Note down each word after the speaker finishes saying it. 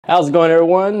How's it going,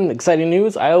 everyone? Exciting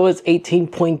news, iOS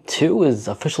 18.2 is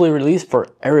officially released for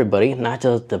everybody, not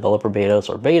just developer betas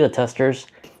or beta testers,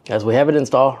 as we have it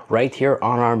installed right here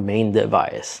on our main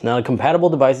device. Now, the compatible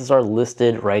devices are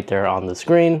listed right there on the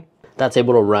screen. That's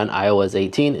able to run iOS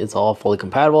 18. It's all fully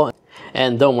compatible.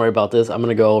 And don't worry about this, I'm going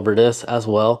to go over this as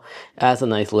well as a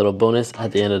nice little bonus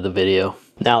at the end of the video.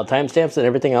 Now, timestamps and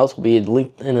everything else will be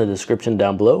linked in the description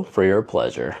down below for your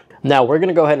pleasure. Now, we're going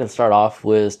to go ahead and start off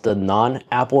with the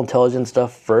non-Apple Intelligence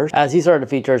stuff first, as these are the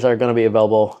features that are going to be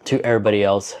available to everybody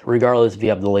else, regardless if you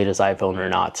have the latest iPhone or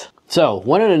not. So,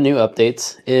 one of the new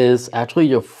updates is actually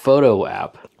your Photo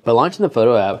app. By launching the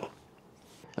Photo app,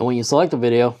 and when you select a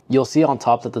video, you'll see on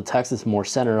top that the text is more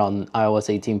centered on iOS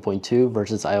 18.2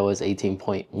 versus iOS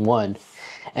 18.1.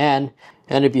 And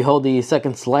if you hold the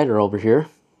second slider over here,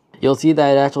 you'll see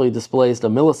that it actually displays the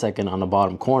millisecond on the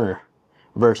bottom corner.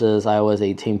 Versus iOS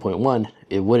 18.1,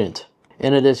 it wouldn't.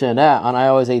 In addition to that, on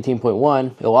iOS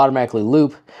 18.1, it will automatically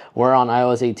loop, where on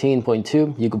iOS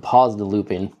 18.2, you can pause the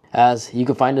looping. As you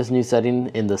can find this new setting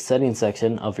in the settings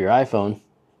section of your iPhone.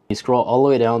 You scroll all the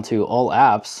way down to all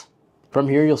apps. From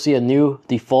here, you'll see a new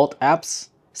default apps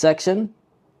section,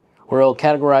 where it'll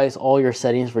categorize all your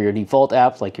settings for your default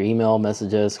apps, like your email,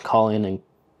 messages, calling, and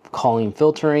calling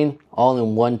filtering, all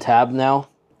in one tab now.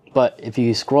 But if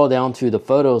you scroll down to the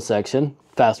photos section,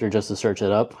 faster just to search it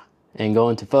up and go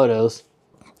into photos,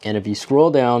 and if you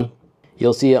scroll down,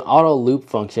 you'll see an auto loop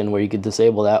function where you can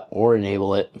disable that or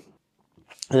enable it.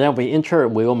 And then if we enter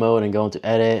wheel mode and go into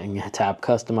edit and tap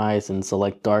customize and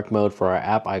select dark mode for our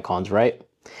app icons, right?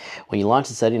 When you launch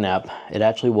the setting app, it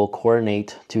actually will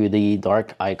coordinate to the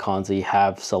dark icons that you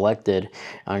have selected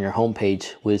on your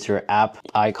homepage with your app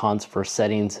icons for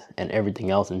settings and everything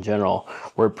else in general,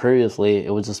 where previously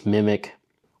it would just mimic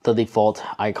the default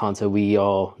icons that we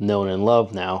all know and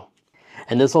love now.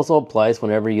 And this also applies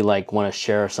whenever you want to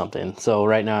share something. So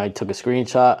right now I took a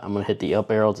screenshot. I'm going to hit the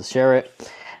up arrow to share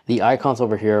it. The icons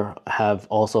over here have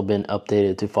also been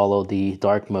updated to follow the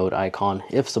dark mode icon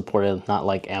if supported, not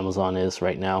like Amazon is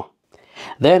right now.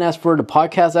 Then as for the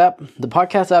podcast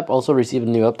app also received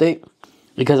a new update,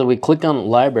 because if we click on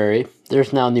library,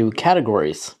 there's now new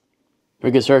categories.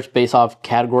 We can search based off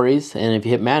categories, and if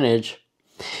you hit manage,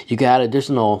 you can add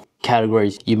additional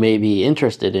categories you may be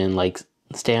interested in, like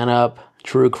stand-up,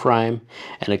 true crime,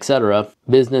 and etc.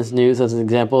 Business news as an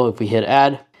example. If we hit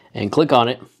add and click on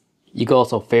it, you can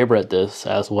also favorite this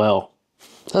as well.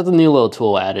 So that's a new little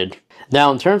tool added.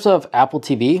 Now, in terms of Apple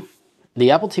TV, the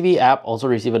Apple TV app also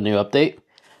received a new update,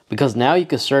 because now you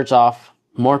can search off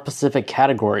more specific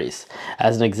categories.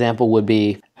 As an example would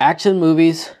be action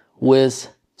movies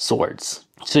with swords.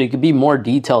 So you could be more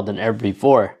detailed than ever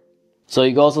before. So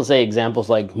you can also say examples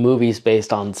like movies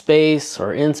based on space,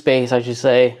 or in space I should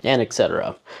say, and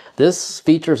etc. This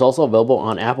feature is also available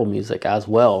on Apple Music as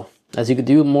well, as you could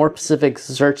do more specific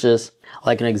searches.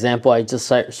 Like an example, I just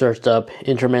searched up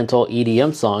instrumental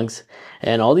EDM songs,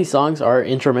 and all these songs are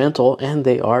instrumental and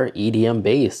they are EDM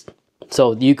based.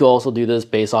 So you could also do this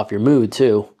based off your mood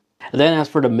too. And then as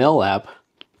for the Mail app,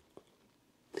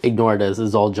 ignore this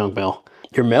is all junk mail.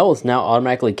 Your mail is now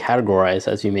automatically categorized,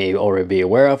 as you may already be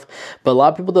aware of, but a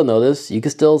lot of people don't know this. You can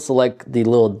still select the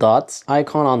little dots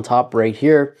icon on top right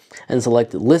here and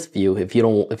select list view if you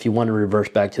want to reverse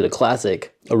back to the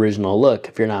classic original look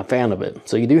if you're not a fan of it.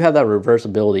 So you do have that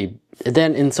reversibility. And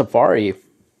then in Safari,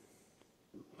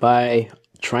 by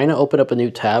trying to open up a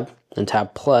new tab and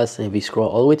tap plus, and if you scroll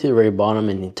all the way to the very bottom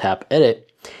and you tap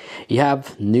edit, you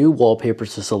have new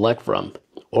wallpapers to select from,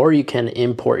 or you can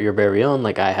import your very own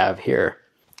like I have here.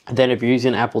 Then if you're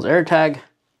using Apple's AirTag,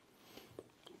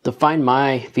 the Find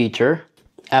My feature,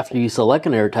 after you select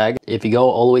an AirTag, if you go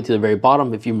all the way to the very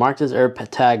bottom, if you mark this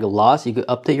AirTag lost, you can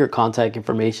update your contact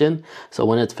information. So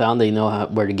when it's found, they know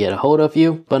where to get a hold of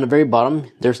you. But on the very bottom,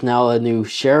 there's now a new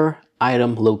share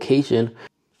item location.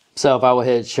 So if I will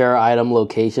hit share item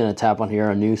location and tap on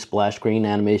here, a new splash screen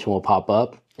animation will pop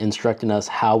up, instructing us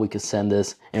how we could send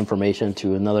this information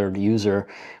to another user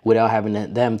without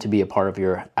having them to be a part of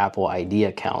your Apple ID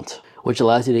account, which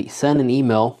allows you to send an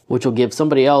email, which will give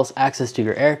somebody else access to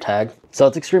your AirTag. So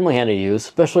it's extremely handy to use,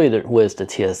 especially with the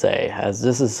TSA, as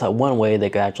this is one way they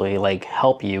can actually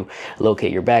help you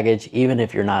locate your baggage, even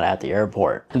if you're not at the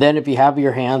airport. And then if you have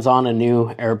your hands on a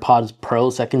new AirPods Pro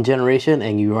 2nd generation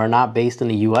and you are not based in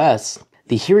the US,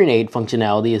 the hearing aid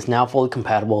functionality is now fully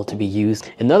compatible to be used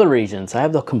in other regions. I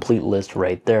have the complete list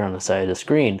right there on the side of the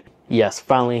screen. Yes,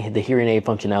 finally, the hearing aid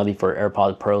functionality for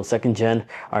AirPods Pro 2nd Gen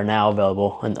are now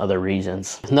available in other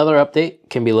regions. Another update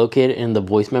can be located in the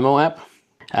Voice Memo app.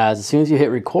 As soon as you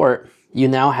hit record, you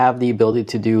now have the ability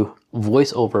to do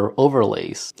voiceover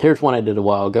overlays. Here's one I did a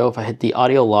while ago. If I hit the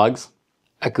audio logs,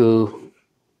 I could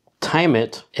time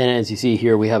it, and as you see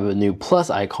here, we have a new plus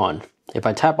icon. If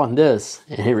I tap on this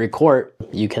and hit record,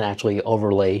 you can actually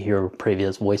overlay your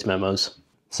previous voice memos.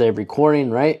 Save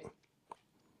recording, right?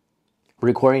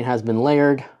 Recording has been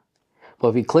layered. But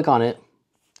if you click on it,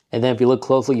 and then if you look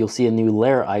closely, you'll see a new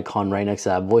layer icon right next to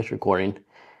that voice recording.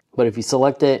 But if you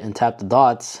select it and tap the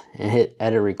dots and hit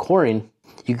edit recording,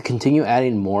 you can continue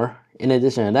adding more. In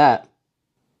addition to that,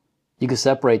 you can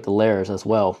separate the layers as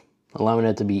well, allowing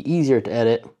it to be easier to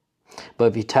edit. But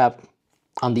if you tap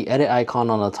on the edit icon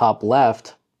on the top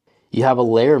left, you have a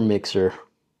layer mixer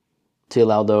to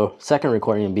allow the second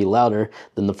recording to be louder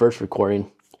than the first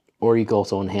recording, or you can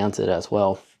also enhance it as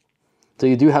well. So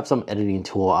you do have some editing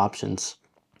tool options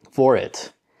for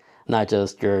it, not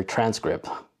just your transcript.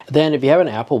 Then if you have an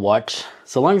Apple Watch,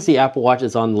 so long as the Apple Watch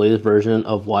is on the latest version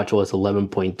of watchOS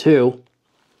 11.2,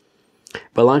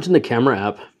 by launching the camera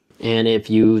app, and if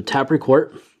you tap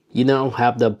record, you now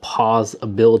have the pause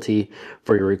ability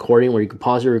for your recording, where you can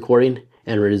pause your recording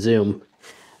and resume.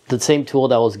 The same tool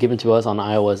that was given to us on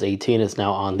iOS 18 is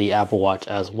now on the Apple Watch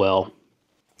as well.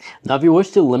 Now, if you wish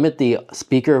to limit the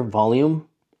speaker volume,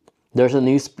 there's a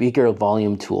new speaker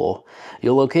volume tool.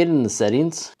 You'll locate it in the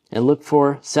settings and look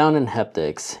for sound and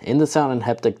haptics. In the sound and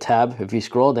haptic tab, if you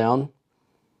scroll down,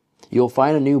 you'll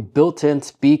find a new built-in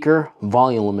speaker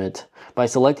volume limit. By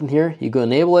selecting here, you can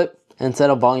enable it and set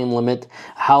a volume limit,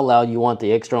 how loud you want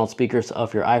the external speakers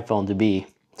of your iPhone to be.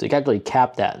 So you can actually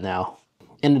cap that now.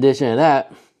 In addition to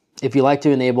that, if you like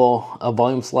to enable a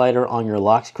volume slider on your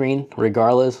lock screen,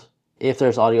 regardless if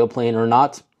there's audio playing or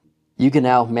not, you can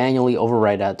now manually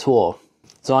override that tool.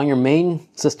 So on your main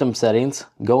system settings,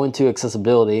 go into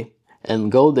accessibility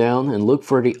and go down and look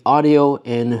for the audio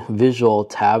and visual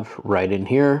tab right in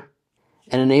here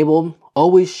and enable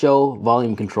always show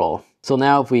volume control. So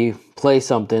now if we play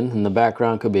something in the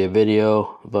background, could be a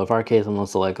video, but in our case, I'm gonna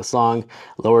select a song,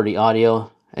 lower the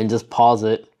audio and just pause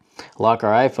it, lock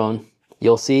our iPhone,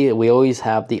 you'll see we always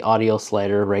have the audio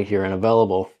slider right here and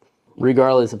available,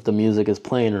 regardless if the music is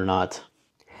playing or not.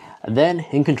 And then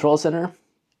in Control Center,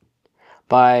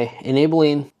 by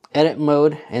enabling edit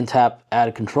mode and tap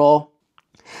add control,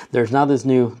 there's now this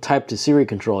new type to Siri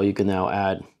control you can now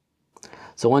add.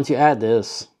 So once you add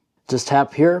this, just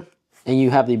tap here and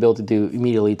you have the ability to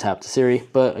immediately tap to Siri,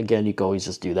 but again, you can always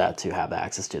just do that to have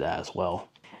access to that as well.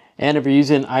 And if you're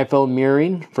using iPhone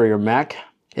mirroring for your Mac,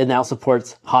 it now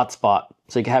supports hotspot.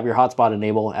 So you can have your hotspot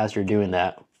enabled as you're doing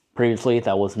that. Previously,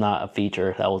 that was not a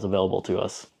feature that was available to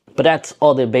us. But that's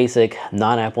all the basic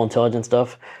non-Apple Intelligence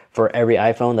stuff for every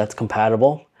iPhone that's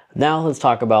compatible. Now let's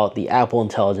talk about the Apple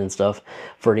Intelligence stuff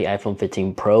for the iPhone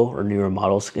 15 Pro or newer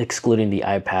models, excluding the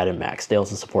iPad and Macs. They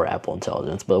also support Apple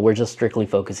Intelligence, but we're just strictly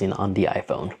focusing on the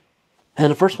iPhone.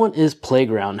 And the first one is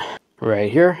Playground.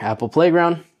 Right here, Apple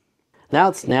Playground. Now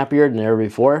it's snappier than ever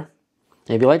before.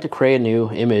 And if you like to create a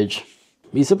new image,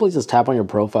 you simply just tap on your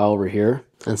profile over here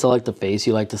and select the face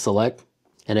you like to select.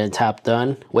 And then tap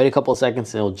done, wait a couple of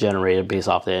seconds and it'll generate it based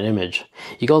off that image.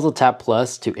 You can also tap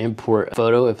plus to import a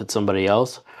photo if it's somebody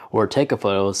else, or take a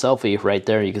photo, a selfie right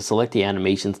there. You can select the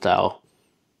animation style.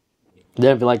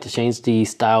 Then if you like to change the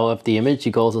style of the image,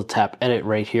 you can also tap edit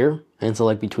right here and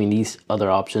select between these other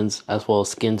options as well as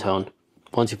skin tone.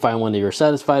 Once you find one that you're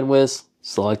satisfied with,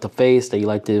 select the face that you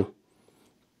like to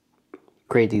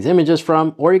create these images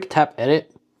from, or you can tap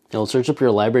edit. It'll search up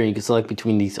your library and you can select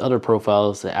between these other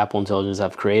profiles that Apple Intelligence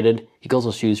have created. You can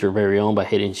also choose your very own by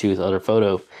hitting choose other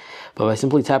photo. But by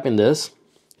simply tapping this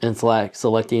and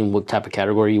selecting what type of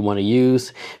category you want to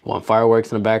use, you want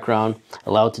fireworks in the background,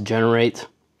 allow it to generate,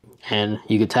 and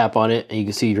you can tap on it and you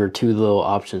can see your two little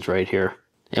options right here.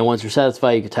 And once you're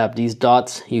satisfied, you can tap these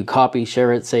dots, you copy,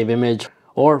 share it, save image,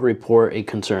 or report a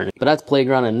concern. But that's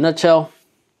Playground in a nutshell.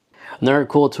 Another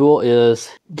cool tool is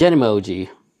Genmoji.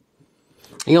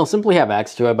 You'll simply have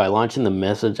access to it by launching the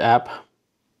message app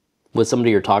with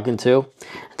somebody you're talking to.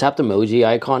 Tap the emoji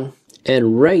icon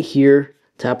and right here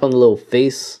tap on the little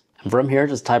face, and from here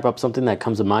just type up something that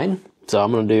comes to mind. So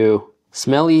I'm gonna do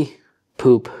smelly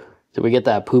poop, so we get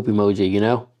that poop emoji, you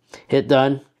know. Hit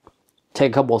done,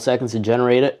 take a couple of seconds to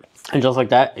generate it, and just like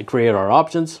that it created our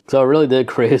options. So it really did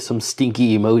create some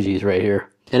stinky emojis right here,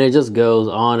 and it just goes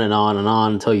on and on and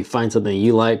on until you find something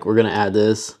you like. We're gonna add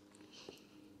this.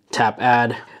 Tap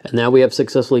add, and now we have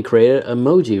successfully created an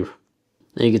emoji.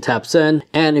 And you can tap send,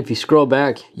 and if you scroll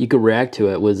back, you can react to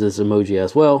it with this emoji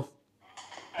as well.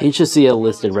 You should see it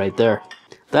listed right there.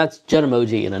 That's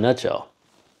Genmoji in a nutshell.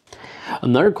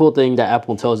 Another cool thing that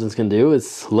Apple Intelligence can do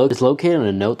is located in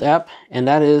a note app, and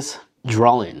that is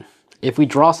drawing. If we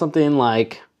draw something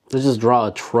like Let's just draw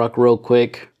a truck real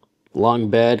quick. Long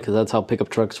bed, because that's how pickup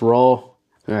trucks roll.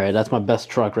 All right, that's my best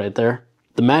truck right there.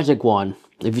 The magic wand.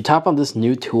 If you tap on this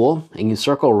new tool and you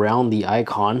circle around the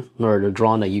icon or the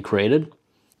drawing that you created,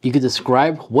 you could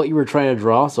describe what you were trying to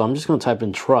draw. So I'm just going to type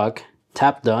in truck,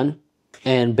 tap done,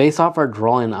 and based off our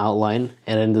drawing outline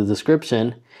and in the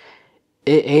description,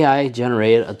 AI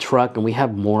generated a truck and we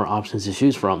have more options to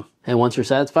choose from. And once you're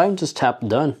satisfied, just tap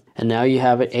done. And now you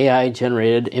have an AI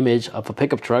generated image of a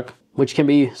pickup truck, which can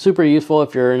be super useful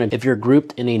if you're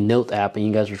grouped in a note app and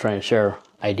you guys are trying to share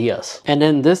ideas. And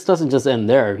then this doesn't just end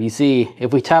there. You see,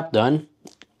 if we tap done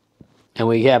and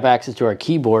we have access to our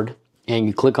keyboard and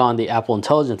you click on the Apple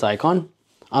Intelligence icon,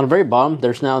 on the very bottom,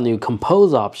 there's now a new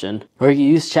compose option where you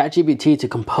use ChatGPT to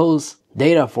compose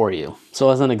data for you. So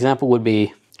as an example would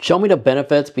be, show me the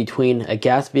benefits between a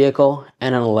gas vehicle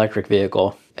and an electric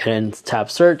vehicle. And then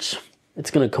tap search. It's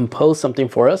going to compose something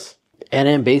for us. And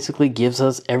then basically gives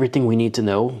us everything we need to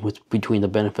know between the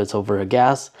benefits over a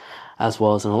gas as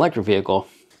well as an electric vehicle.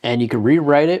 And you can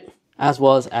rewrite it as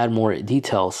well as add more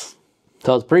details.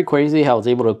 So it's pretty crazy how it's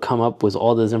able to come up with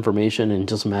all this information in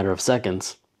just a matter of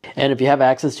seconds. And if you have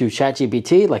access to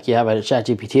ChatGPT, like you have a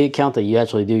ChatGPT account that you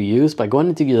actually do use, by going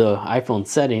into the iPhone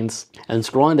settings and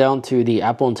scrolling down to the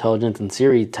Apple Intelligence and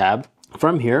Siri tab,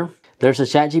 from here, there's a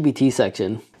ChatGPT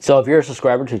section. So if you're a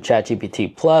subscriber to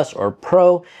ChatGPT Plus or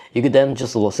Pro, you could then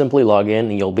just simply log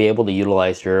in and you'll be able to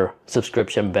utilize your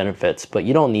subscription benefits. But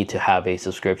you don't need to have a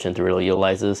subscription to really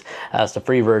utilize this, as the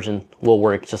free version will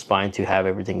work just fine to have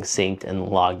everything synced and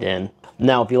logged in.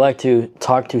 Now, if you like to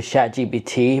talk to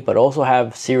ChatGPT, but also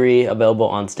have Siri available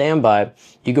on standby,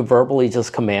 you could verbally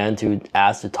just command to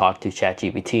ask to talk to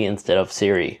ChatGPT instead of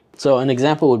Siri. So an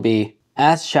example would be,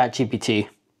 ask ChatGPT.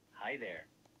 Hi there,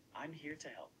 I'm here to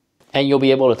help. And you'll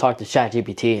be able to talk to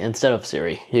ChatGPT instead of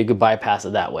Siri. You could bypass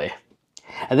it that way.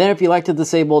 And then if you like to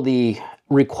disable the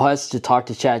request to talk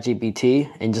to ChatGPT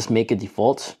and just make it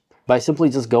default, by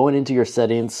simply just going into your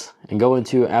settings and go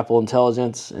into Apple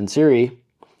Intelligence and Siri,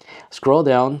 scroll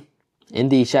down in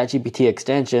the ChatGPT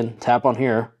extension, tap on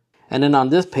here, and then on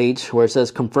this page where it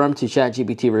says confirm to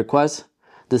ChatGPT request,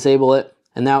 disable it.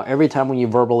 And now every time when you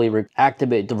verbally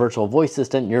activate the virtual voice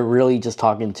assistant, you're really just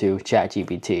talking to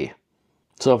ChatGPT.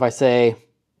 So if I say,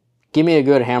 give me a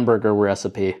good hamburger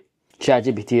recipe,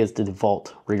 ChatGPT is the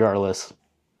default regardless.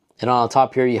 And on the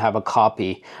top here, you have a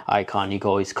copy icon. You can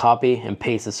always copy and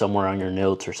paste it somewhere on your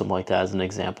notes or something like that as an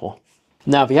example.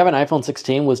 Now, if you have an iPhone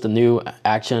 16 with the new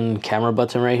action camera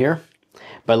button right here,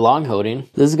 by long holding,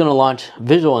 this is going to launch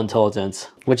visual intelligence,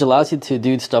 which allows you to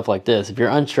do stuff like this. If you're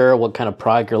unsure what kind of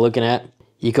product you're looking at,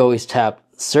 you can always tap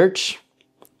search,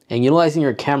 and utilizing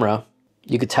your camera,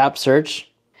 you could tap search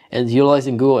and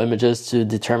utilizing Google Images to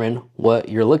determine what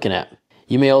you're looking at.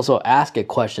 You may also ask it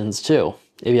questions too.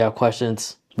 If you have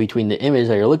questions between the image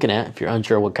that you're looking at, if you're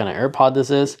unsure what kind of AirPod this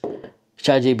is,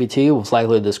 ChatGPT will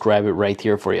likely describe it right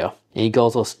here for you. And you can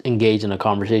also engage in a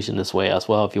conversation this way as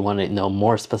well if you want to know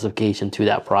more specification to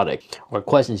that product or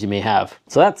questions you may have.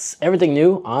 So that's everything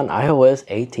new on iOS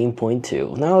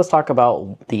 18.2. Now let's talk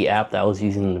about the app that I was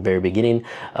using in the very beginning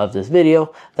of this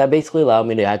video that basically allowed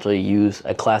me to actually use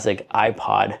a classic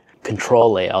iPod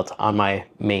control layout on my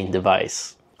main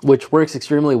device, which works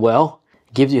extremely well,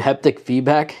 gives you haptic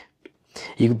feedback.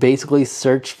 You can basically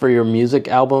search for your music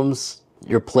albums,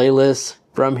 your playlists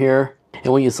from here,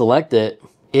 and when you select it,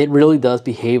 it really does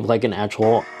behave like an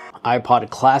actual iPod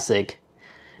Classic.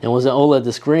 And with an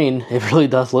OLED screen, it really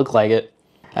does look like it.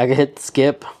 I can hit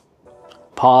skip,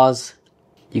 pause.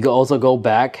 You can also go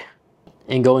back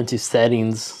and go into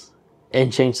settings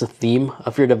and change the theme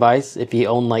of your device if you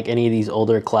own like any of these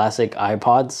older classic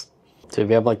iPods. So if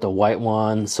you have like the white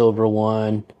one, silver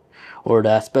one, or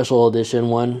that special edition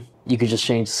one, you could just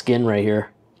change the skin right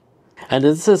here. And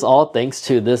this is all thanks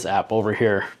to this app over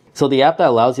here. So the app that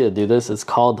allows you to do this is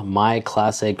called My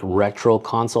Classic Retro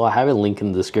Console. I have a link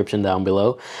in the description down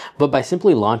below. But by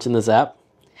simply launching this app,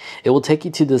 it will take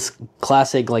you to this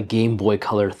classic like Game Boy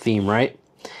Color theme, right?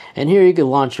 And here you can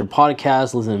launch your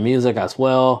podcast, listen to music as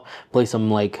well, play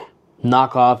some like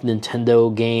knockoff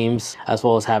Nintendo games, as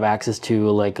well as have access to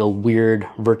like a weird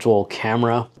virtual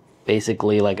camera.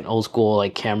 Basically like an old school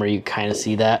like camera, you kind of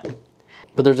see that.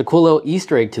 But there's a cool little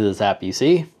Easter egg to this app, you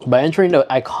see? By entering the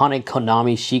iconic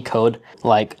Konami sheet code,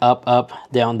 like up, up,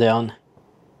 down, down,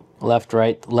 left,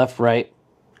 right,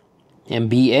 and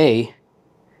BA,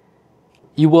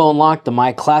 you will unlock the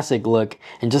My Classic look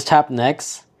and just tap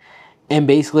next, and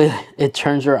basically it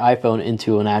turns your iPhone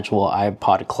into an actual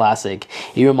iPod Classic.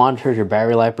 It even monitors your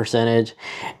battery life percentage,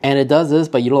 and it does this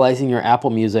by utilizing your Apple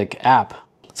Music app.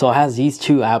 So it has these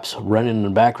two apps running in the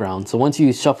background. So once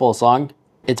you shuffle a song,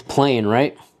 it's playing,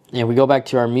 right? And if we go back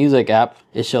to our music app,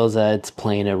 it shows that it's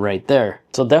playing it right there.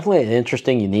 So definitely an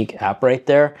interesting, unique app right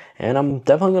there. And I'm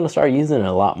definitely going to start using it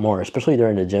a lot more, especially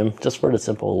during the gym, just for the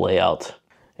simple layout.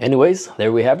 Anyways,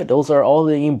 there we have it. Those are all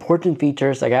the important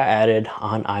features that got added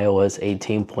on iOS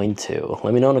 18.2.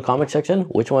 Let me know in the comment section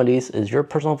which one of these is your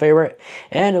personal favorite.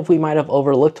 And if we might have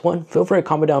overlooked one, feel free to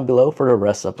comment down below for the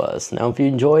rest of us. Now, if you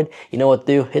enjoyed, you know what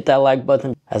to do. Hit that like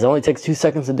button, as it only takes 2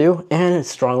 seconds to do, and it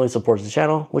strongly supports the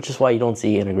channel, which is why you don't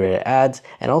see integrated ads,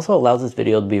 and also allows this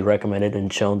video to be recommended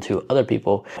and shown to other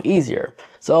people easier.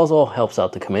 So it also helps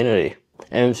out the community.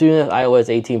 And as soon as iOS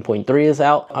 18.3 is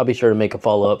out, I'll be sure to make a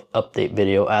follow-up update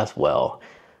video as well.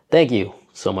 Thank you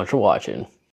so much for watching.